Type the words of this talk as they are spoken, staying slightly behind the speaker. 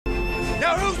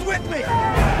Now who's with me?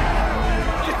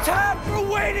 The time for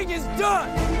waiting is done!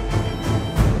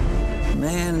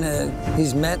 Man,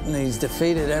 he's met and he's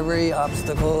defeated every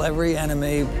obstacle, every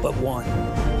enemy but one.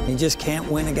 He just can't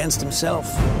win against himself.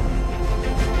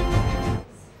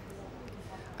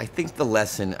 I think the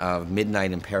lesson of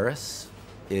Midnight in Paris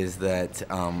is that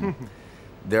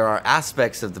there are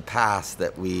aspects of the past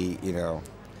that we,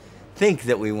 think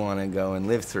that we want to go and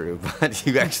live through, but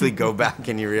you actually go back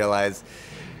and you realize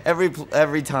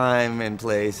every time and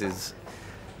place is,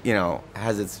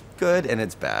 has its good and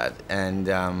its bad.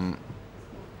 And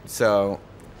so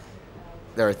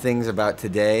there are things about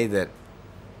today that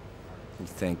you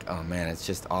think, oh man, it's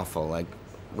just awful. Like,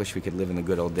 wish we could live in the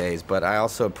good old days. But I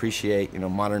also appreciate,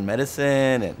 modern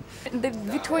medicine and the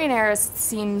Victorian era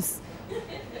seems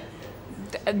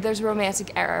there's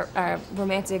romantic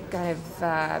kind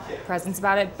of presence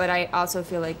about it. But I also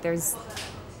feel like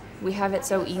we have it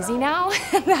so easy now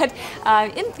that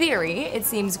in theory it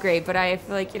seems great. But I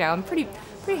feel like I'm pretty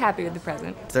happy with the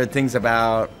present. There are things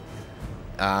about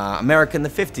America in the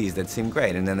 50s that seem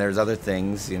great, and then there's other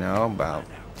things, about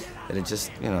that are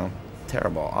just,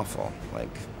 terrible, awful, like,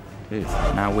 ew.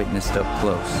 Now witnessed up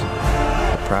close,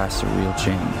 the price of real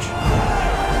change.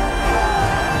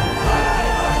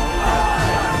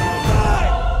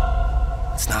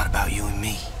 It's not about you and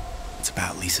me. It's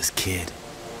about Lisa's kid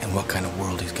and what kind of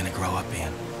world he's gonna grow up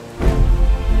in.